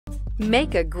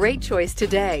Make a great choice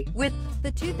today with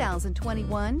the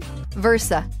 2021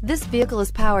 Versa. This vehicle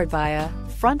is powered by a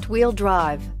front-wheel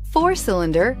drive,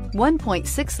 4-cylinder,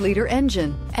 1.6-liter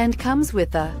engine, and comes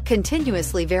with a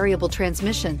continuously variable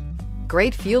transmission.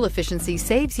 Great fuel efficiency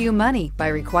saves you money by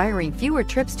requiring fewer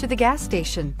trips to the gas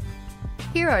station.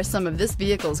 Here are some of this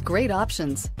vehicle's great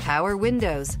options: power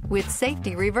windows with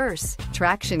safety reverse,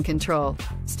 traction control,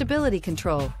 stability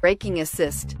control, braking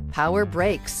assist, power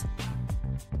brakes.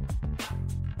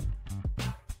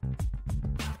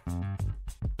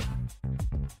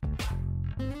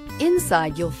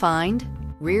 Inside you'll find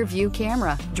rear view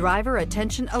camera, driver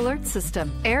attention alert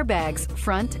system, airbags,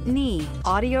 front knee,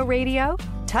 audio radio,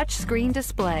 touchscreen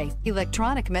display,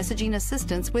 electronic messaging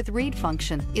assistance with read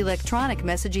function, electronic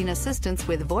messaging assistance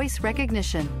with voice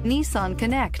recognition, Nissan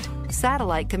Connect,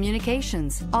 satellite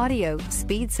communications, audio,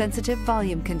 speed-sensitive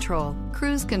volume control,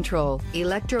 cruise control,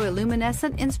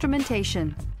 electroluminescent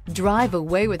instrumentation. Drive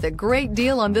away with a great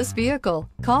deal on this vehicle.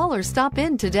 Call or stop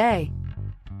in today.